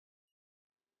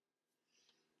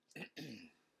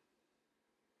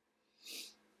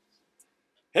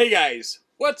Hey guys,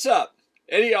 what's up?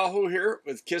 Eddie Yahoo here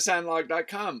with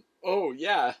KissAnalog.com. Oh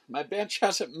yeah, my bench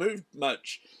hasn't moved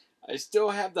much. I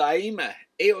still have the Aiyima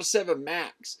A07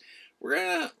 Max.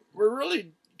 We're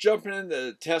really jumping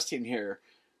into testing here.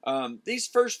 These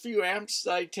first few amps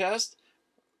that I test,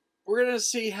 we're gonna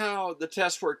see how the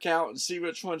tests work out and see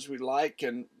which ones we like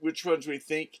and which ones we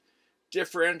think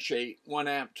differentiate one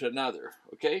amp to another.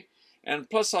 Okay, and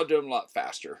plus I'll do them a lot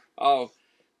faster. I'll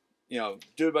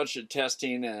do a bunch of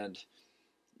testing, and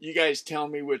you guys tell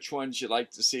me which ones you'd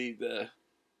like to see the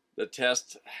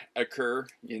test occur,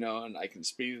 and I can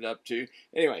speed it up too.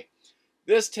 Anyway,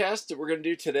 this test that we're going to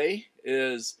do today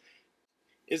it's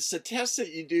the test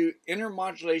that you do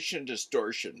intermodulation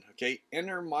distortion, okay?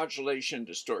 Intermodulation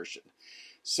distortion.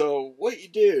 So what you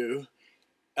do,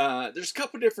 there's a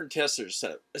couple different testers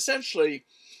set up. Essentially,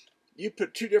 you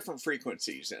put two different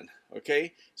frequencies in,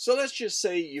 okay? So let's just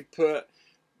say you put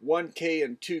 1K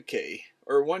and 2K,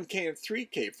 or 1K and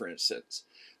 3K, for instance.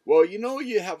 Well,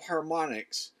 you have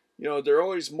harmonics. They're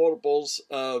always multiples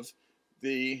of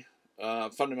the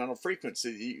fundamental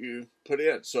frequency that you put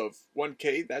in. So if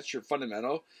 1K, that's your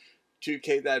fundamental.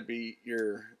 2K, that'd be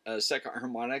your second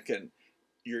harmonic and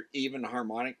your even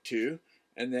harmonic 2.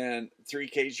 And then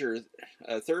 3K is your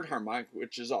third harmonic,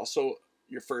 which is also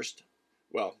your first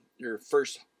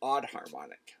odd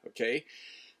harmonic, okay?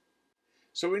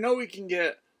 So we know we can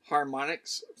get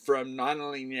harmonics from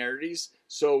nonlinearities.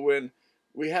 So when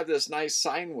we have this nice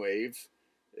sine wave,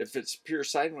 if it's pure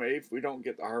sine wave, we don't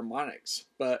get the harmonics.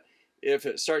 But if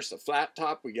it starts to flat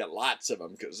top, we get lots of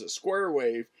them, because the square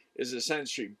wave is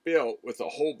essentially built with a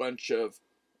whole bunch of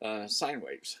sine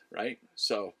waves, right?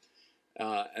 So,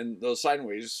 and those sine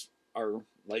waves are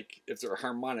like, if they're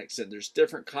harmonics, and there's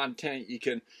different content,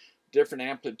 different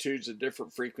amplitudes of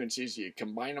different frequencies, you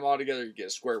combine them all together, you get a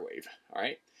square wave, all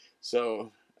right?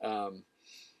 So,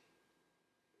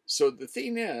 so the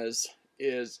thing is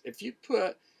if you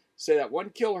put, say, that 1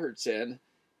 kilohertz in,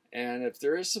 and if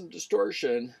there is some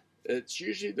distortion, it's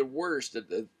usually the worst at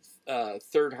the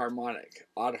third harmonic,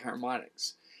 odd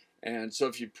harmonics. And so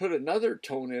if you put another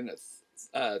tone in at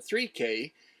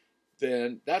 3K,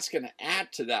 then that's going to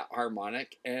add to that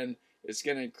harmonic, and it's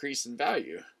going to increase in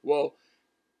value. Well,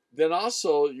 then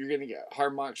also you're going to get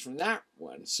harmonics from that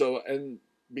one. So, and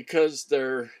because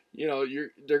they're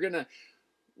gonna,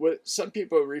 what some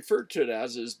people refer to it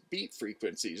as is beat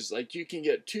frequencies. Like, you can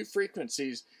get two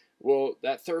frequencies, well,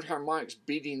 that third harmonic's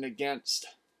beating against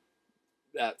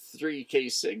that 3K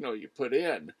signal you put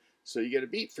in, so you get a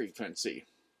beat frequency.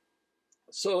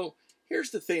 So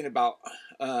here's the thing about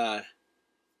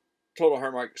total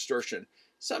harmonic distortion.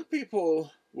 Some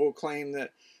people will claim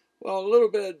that, well, a little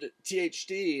bit of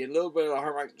THD, a little bit of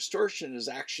harmonic distortion is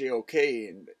actually okay,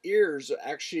 and ears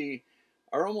actually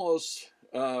are almost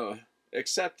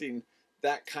accepting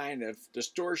that kind of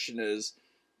distortion as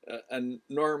a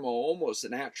normal, almost a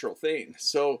natural thing.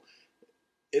 So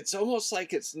it's almost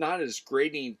like it's not as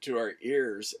grating to our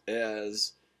ears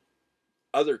as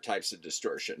other types of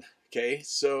distortion, okay?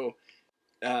 So,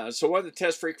 so one of the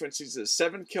test frequencies is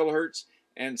 7 kilohertz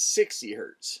and 60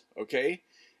 hertz, okay?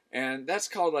 And that's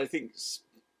called, I think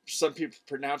some people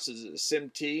pronounce it as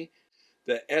SMT,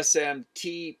 the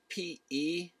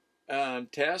SMTPE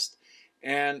test.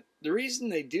 And the reason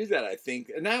they do that, I think,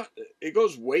 and now it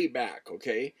goes way back,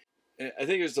 okay? I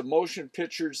think it was the Motion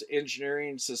Pictures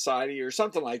Engineering Society or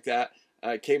something like that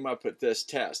came up with this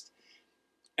test.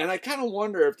 And I kind of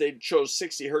wonder if they chose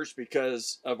 60 hertz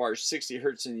because of our 60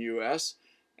 hertz in the US,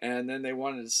 and then they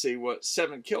wanted to see what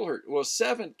 7 kilohertz. Well,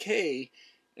 7K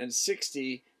and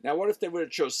 60. Now, what if they would have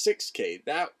chose 6K?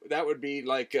 That would be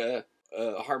like a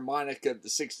harmonic of the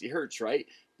 60 hertz, right?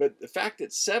 But the fact that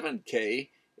 7K,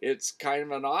 it's kind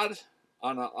of on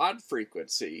an odd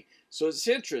frequency. So it's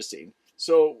interesting.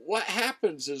 So what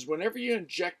happens is whenever you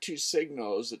inject two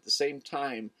signals at the same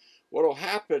time, what will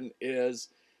happen is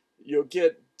you'll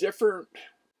get different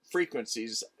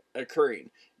frequencies occurring.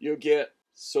 You'll get,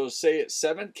 so say at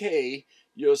 7K,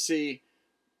 you'll see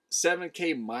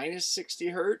 7K minus 60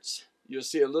 hertz. You'll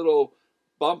see a little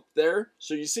bump there.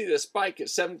 So you see the spike at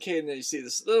 7K, and then you see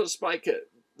this little spike at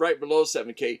right below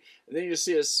 7K, and then you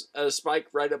see a spike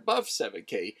right above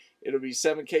 7K. It'll be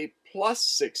 7K plus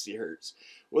 60 hertz.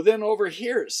 Well, then over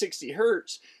here at 60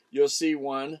 hertz, you'll see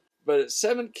one, but at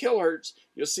 7 kilohertz,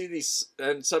 you'll see these,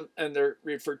 and they're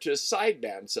referred to as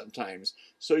sidebands sometimes.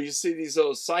 So you see these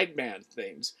little sideband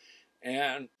things.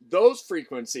 And those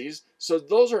frequencies, so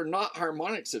those are not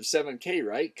harmonics of 7K,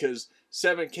 right? Because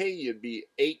 7K, you'd be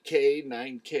 8K,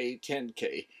 9K,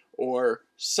 10K. Or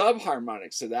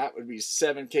subharmonics of that would be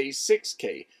 7K,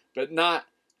 6K, but not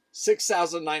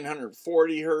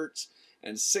 6,940 hertz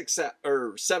and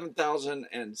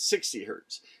 7,060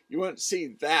 hertz. You wouldn't see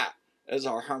that as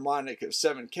our harmonic of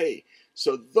 7K.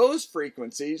 So those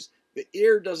frequencies the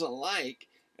ear doesn't like,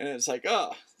 and it's like,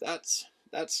 oh, that's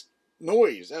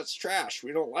noise, that's trash,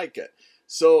 we don't like it.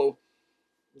 So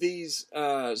these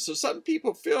so some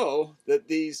people feel that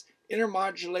these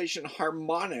intermodulation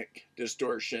harmonic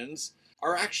distortions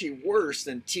are actually worse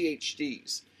than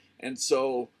THDs, and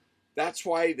so that's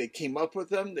why they came up with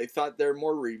them. They thought they're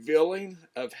more revealing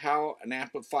of how an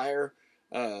amplifier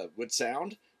would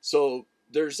sound. So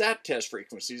there's that test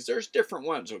frequencies. There's different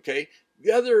ones, okay?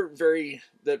 The other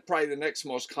probably the next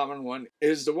most common one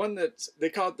is the one that they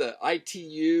call it the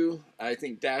ITU, I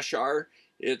think -R.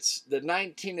 It's the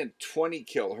 19 and 20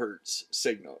 kilohertz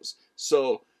signals.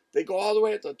 So they go all the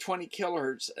way up to 20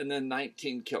 kilohertz and then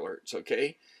 19 kilohertz,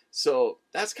 okay? So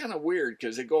that's kind of weird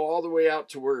because they go all the way out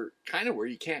to where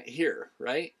you can't hear,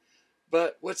 right?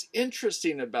 But what's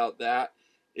interesting about that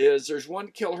is there's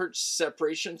 1 kilohertz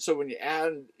separation. So when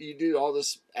you do all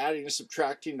this adding and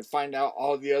subtracting to find out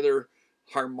all the other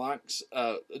harmonics,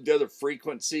 the other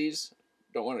frequencies,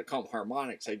 don't want to call them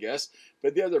harmonics, I guess,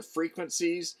 but the other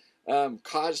frequencies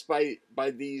caused by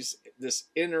this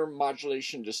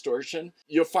intermodulation distortion,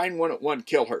 you'll find one at 1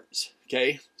 kilohertz,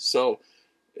 okay? So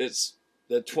it's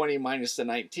the 20 minus the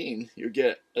 19, you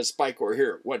get a spike over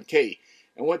here at 1K.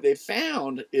 And what they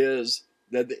found is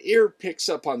that the ear picks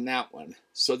up on that one.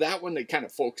 So that one they kind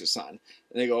of focus on. And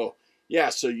they go,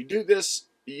 yeah, so you do this,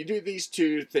 you do these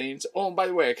two things. Oh, and by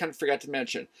the way, I kind of forgot to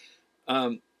mention,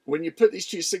 when you put these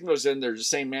two signals in, they're the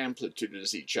same amplitude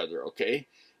as each other, okay?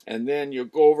 And then you'll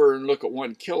go over and look at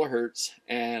 1 kilohertz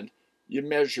and you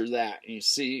measure that and you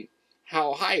see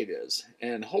how high it is.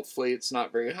 And hopefully it's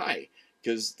not very high,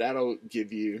 because that'll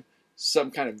give you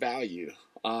some kind of value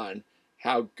on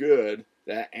how good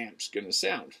that amp's going to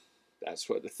sound. That's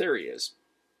what the theory is.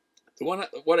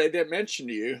 What I didn't mention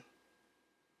to you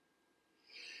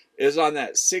is on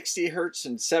that 60 hertz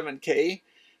and 7K,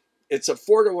 it's a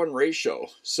 4-to-1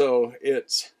 ratio. So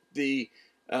it's the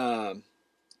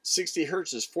 60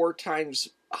 hertz is 4 times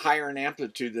higher in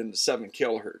amplitude than the 7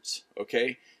 kilohertz.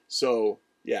 Okay, so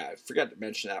yeah, I forgot to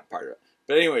mention that part of it.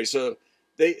 But anyway, so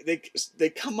they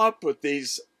come up with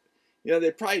these, you know, they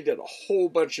probably did a whole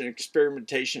bunch of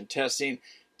experimentation testing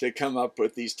to come up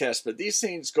with these tests, but these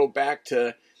things go back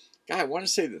to, God, I want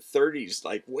to say the 30s,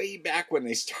 like way back when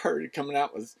they started coming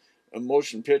out with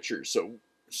motion pictures.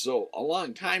 So a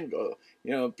long time ago,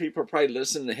 you know, people probably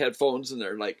listen to headphones and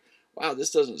they're like, wow, this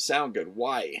doesn't sound good,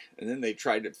 why? And then they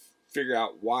tried to figure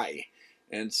out why.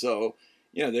 And so,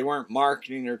 you know, they weren't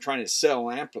marketing or trying to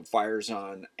sell amplifiers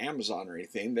on Amazon or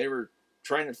anything. They were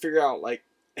trying to figure out, like,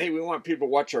 hey, we want people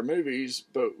to watch our movies,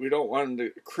 but we don't want them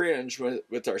to cringe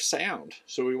with our sound.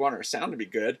 So we want our sound to be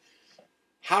good.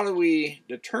 How do we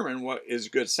determine what is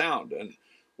good sound and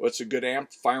what's a good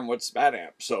amplifier and what's a bad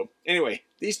amp? So anyway,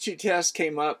 these two tests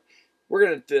came up. We're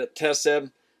going to test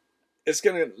them. It's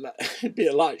going to be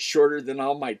a lot shorter than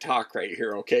all my talk right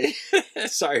here, okay?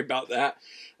 Sorry about that.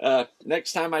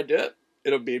 Next time I do it,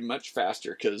 it'll be much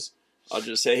faster because I'll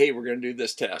just say, hey, we're going to do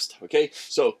this test, okay?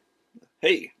 So,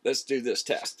 hey, let's do this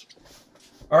test.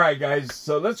 All right, guys,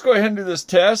 so let's go ahead and do this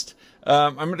test.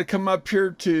 I'm going to come up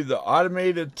here to the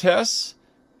automated tests,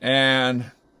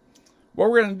 and what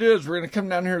we're going to do is we're going to come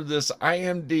down here to this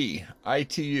IMD,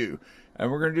 ITU,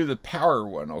 and we're going to do the power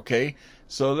one, okay?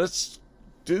 So let's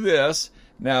do this.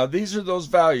 Now, these are those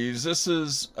values. This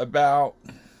is about,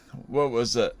 what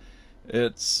was it?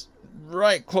 It's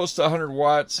right close to 100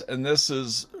 watts, and this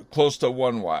is close to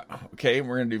 1 watt. Okay,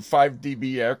 we're going to do 5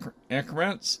 dB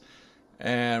increments,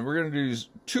 and we're going to do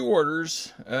 2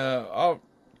 orders. I'll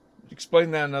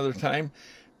explain that another time,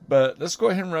 but let's go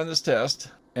ahead and run this test.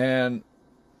 And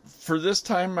for this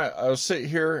time, I'll sit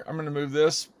here. I'm going to move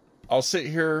this. I'll sit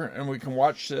here and we can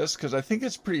watch this because I think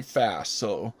it's pretty fast.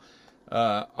 So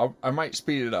I might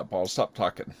speed it up. I'll stop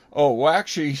talking. Oh, well,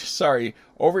 actually, sorry.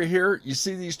 Over here, you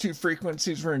see these 2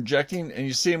 frequencies we're injecting, and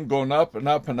you see them going up and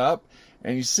up and up.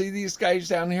 And you see these guys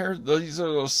down here? These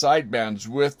are those sidebands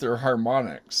with their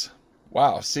harmonics.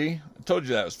 Wow, see? I told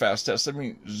you that was fast test. Let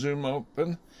me zoom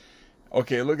open.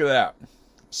 Okay, look at that.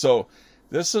 So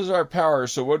this is our power.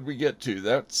 So what did we get to?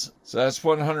 That's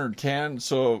 110.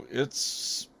 So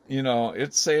it's, you know,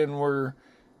 it's saying we're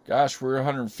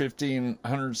 115,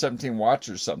 117 watts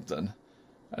or something.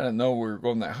 I didn't know we were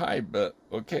going that high, but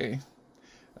okay.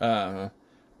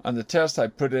 On the test, I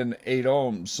put in 8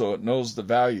 ohms, so it knows the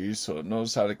value, so it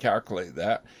knows how to calculate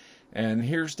that. And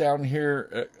here's down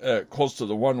here, close to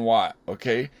the 1 watt,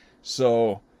 okay?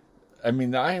 So, I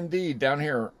mean, the IMD down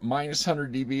here, minus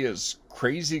 100 dB is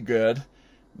crazy good.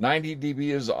 90 dB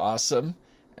is awesome.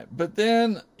 But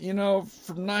then, you know,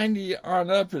 from 90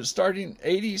 on up, it's starting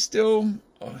 80 still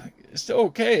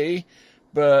okay.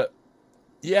 But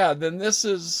yeah, then this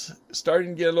is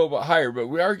starting to get a little bit higher, but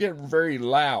we are getting very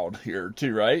loud here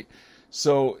too, right?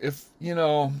 So if, you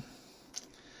know,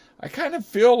 I kind of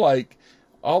feel like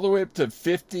all the way up to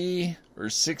 50 or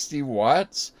 60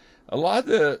 watts, a lot of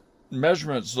the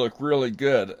measurements look really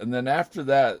good. And then after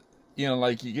that, you know,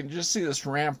 like you can just see this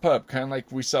ramp up, kind of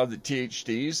like we saw the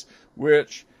THDs,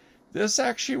 which this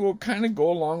actually will kind of go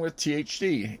along with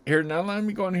THD. Here, now let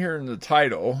me go in here in the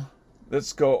title.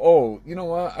 Let's go, oh, you know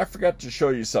what? I forgot to show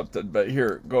you something, but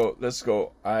here, go, let's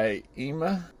go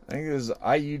Aiyima. I think this is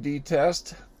IUD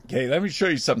test. Okay, let me show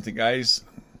you something, guys.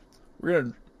 We're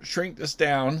going to shrink this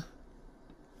down,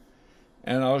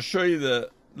 and I'll show you the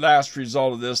last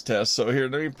result of this test. So here,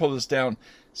 let me pull this down.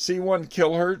 See 1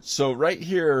 kilohertz. So right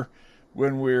here,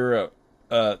 when we're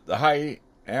the high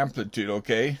amplitude,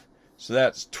 okay, so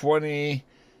that's 20,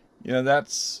 you know,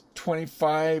 that's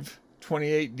 25,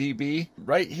 28 dB.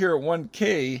 Right here at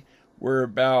 1K, we're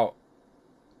about,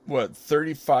 what,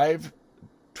 35,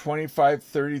 25,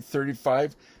 30,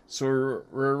 35. So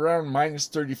we're around minus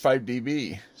 35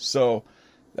 dB. So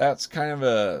that's kind of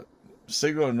a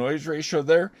signal to noise ratio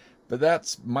there. But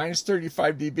that's minus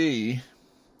 35 dB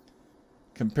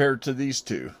compared to these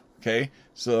two. Okay,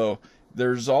 so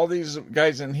there's all these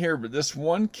guys in here, but this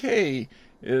 1K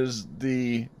is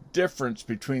the difference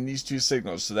between these two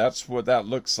signals. So that's what that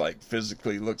looks like,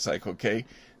 physically looks like, okay?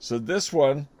 So this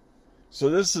one, so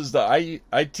this is the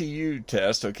ITU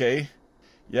test, okay?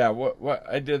 Yeah, what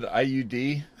I did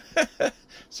IUD.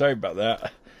 Sorry about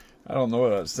that. I don't know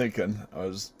what I was thinking. I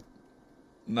was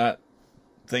not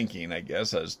thinking, I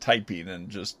guess. I was typing and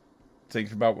just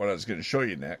thinking about what I was going to show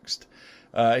you next.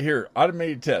 Here,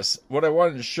 automated tests. What I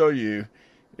wanted to show you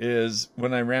is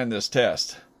when I ran this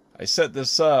test. I set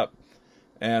this up,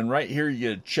 and right here you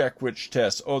get to check which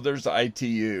test. Oh, there's the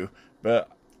ITU,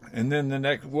 and then the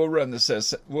next we'll run this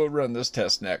test. We'll run this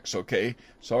test next, okay?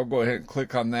 So I'll go ahead and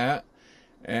click on that,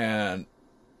 and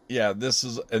yeah, this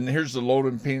is, and here's the load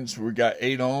impedance. We got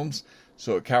 8 ohms,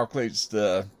 so it calculates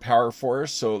the power for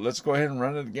us. So let's go ahead and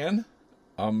run it again.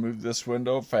 I'll move this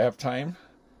window if I have time.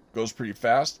 Goes pretty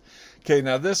fast. Okay,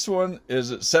 now this one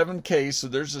is at 7K, so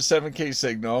there's a 7K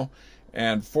signal,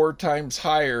 and 4 times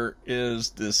higher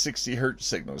is the 60 hertz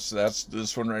signal. So that's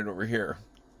this one right over here.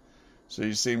 So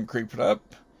you see them creeping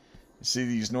up. You see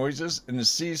these noises, and the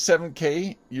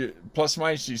C7K, plus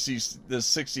minus, you see this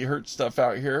 60 hertz stuff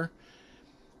out here.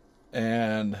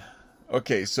 And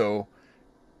okay, so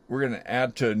we're going to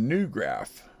add to a new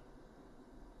graph.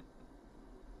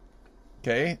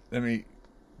 Okay, let me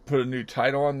put a new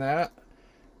title on that.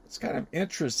 It's kind of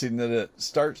interesting that it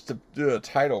starts to do a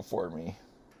title for me.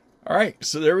 All right,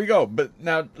 so there we go. But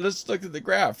now let's look at the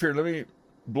graph here. Let me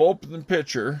blow up the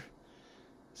picture.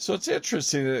 So it's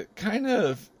interesting. It kind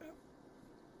of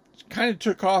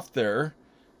took off there.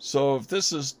 So if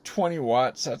this is 20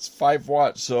 watts, that's 5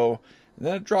 watts. So and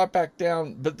then it dropped back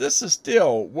down. But this is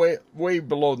still way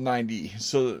below 90.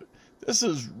 So this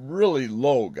is really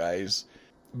low, guys.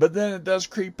 But then it does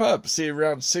creep up. See,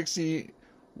 around 60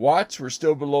 watts, we're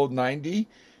still below 90.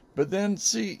 But then,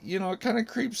 see, you know, it kind of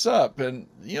creeps up. And,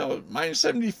 you know, minus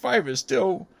 75 is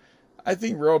still, I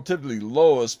think, relatively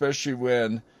low, especially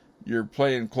when you're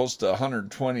playing close to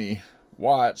 120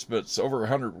 watts. But it's over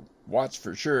 100 watts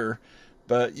for sure.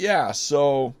 But, yeah,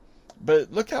 so,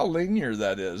 but look how linear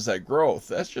that is, that growth.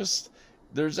 That's just,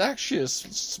 there's actually a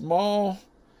small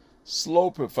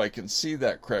slope, if I can see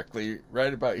that correctly,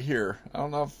 right about here. I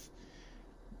don't know if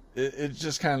it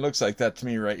just kind of looks like that to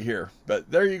me right here. But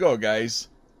there you go, guys.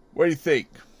 What do you think?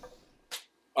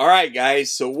 All right,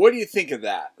 guys. So what do you think of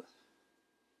that?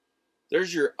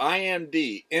 There's your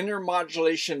IMD,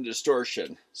 Intermodulation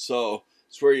Distortion. So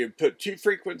it's where you put 2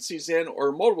 frequencies in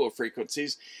or multiple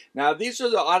frequencies. Now, these are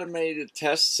the automated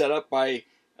tests set up by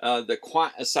the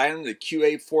Quant Asylum, the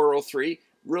QA403.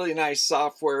 Really nice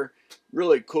software.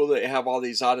 Really cool that you have all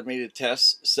these automated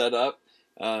tests set up.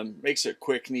 Makes it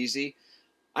quick and easy.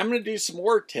 I'm going to do some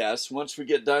more tests once we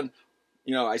get done.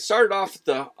 You know, I started off with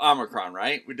the Omicron,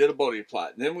 right? We did a Bodhi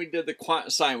plot. And then we did the Quant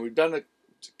Asylum. We've done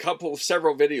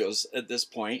several videos at this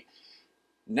point.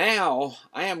 Now,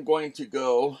 I am going to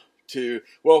go to,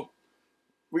 well,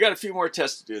 we got a few more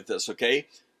tests to do with this, okay?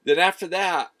 Then after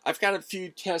that, I've got a few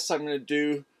tests I'm going to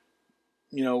do,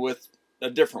 you know, with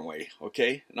a different way,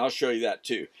 okay? And I'll show you that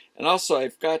too. And also,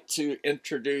 I've got to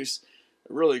introduce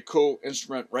a really cool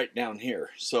instrument right down here.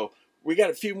 So we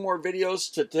got a few more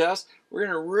videos to test. We're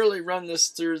going to really run this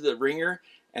through the ringer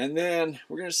And then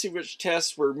we're going to see which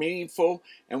tests were meaningful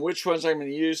and which ones I'm going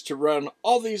to use to run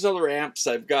all these other amps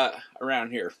I've got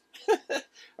around here.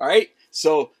 All right,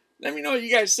 so let me know what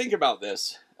you guys think about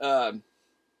this.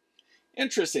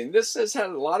 Interesting. This has had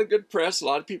a lot of good press. A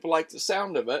lot of people like the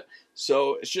sound of it.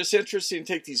 So it's just interesting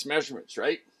to take these measurements,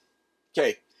 right?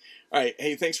 Okay. All right.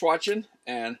 Hey, thanks for watching,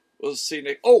 and we'll see you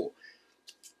next. Oh,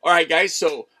 all right, guys.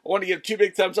 So I want to give 2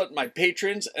 big thumbs up to my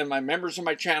patrons and my members of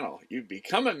my channel. You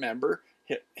become a member,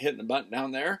 hitting the button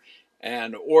down there,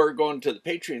 and or going to the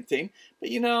Patreon thing. But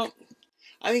you know,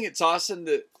 I think it's awesome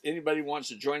that anybody wants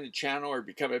to join the channel or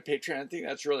become a patron. I think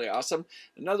that's really awesome.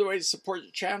 Another way to support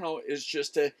the channel is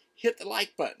just to hit the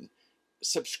like button,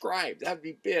 subscribe. That'd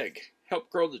be big. Help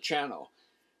grow the channel.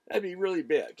 That'd be really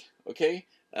big. Okay,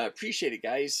 appreciate it,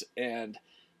 guys. And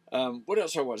what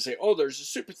else I want to say? Oh, there's a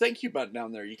super thank you button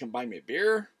down there. You can buy me a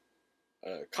beer,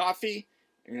 coffee.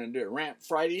 I'm gonna do a rant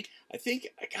Friday. I think,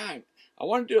 God, I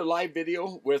want to do a live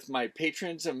video with my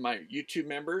patrons and my YouTube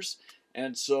members,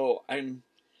 and so I'm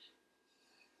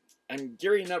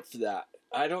gearing up for that.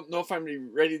 I don't know if I'm going to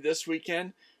be ready this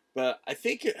weekend, but I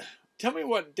think, tell me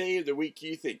what day of the week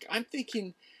you think. I'm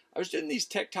thinking, I was doing these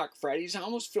Tech Talk Fridays. I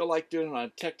almost feel like doing it on a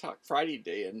Tech Talk Friday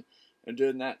day and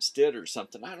doing that instead or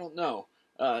something. I don't know.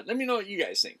 Let me know what you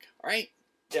guys think. All right?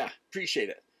 Yeah, appreciate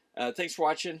it. Thanks for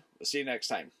watching. We'll see you next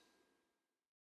time.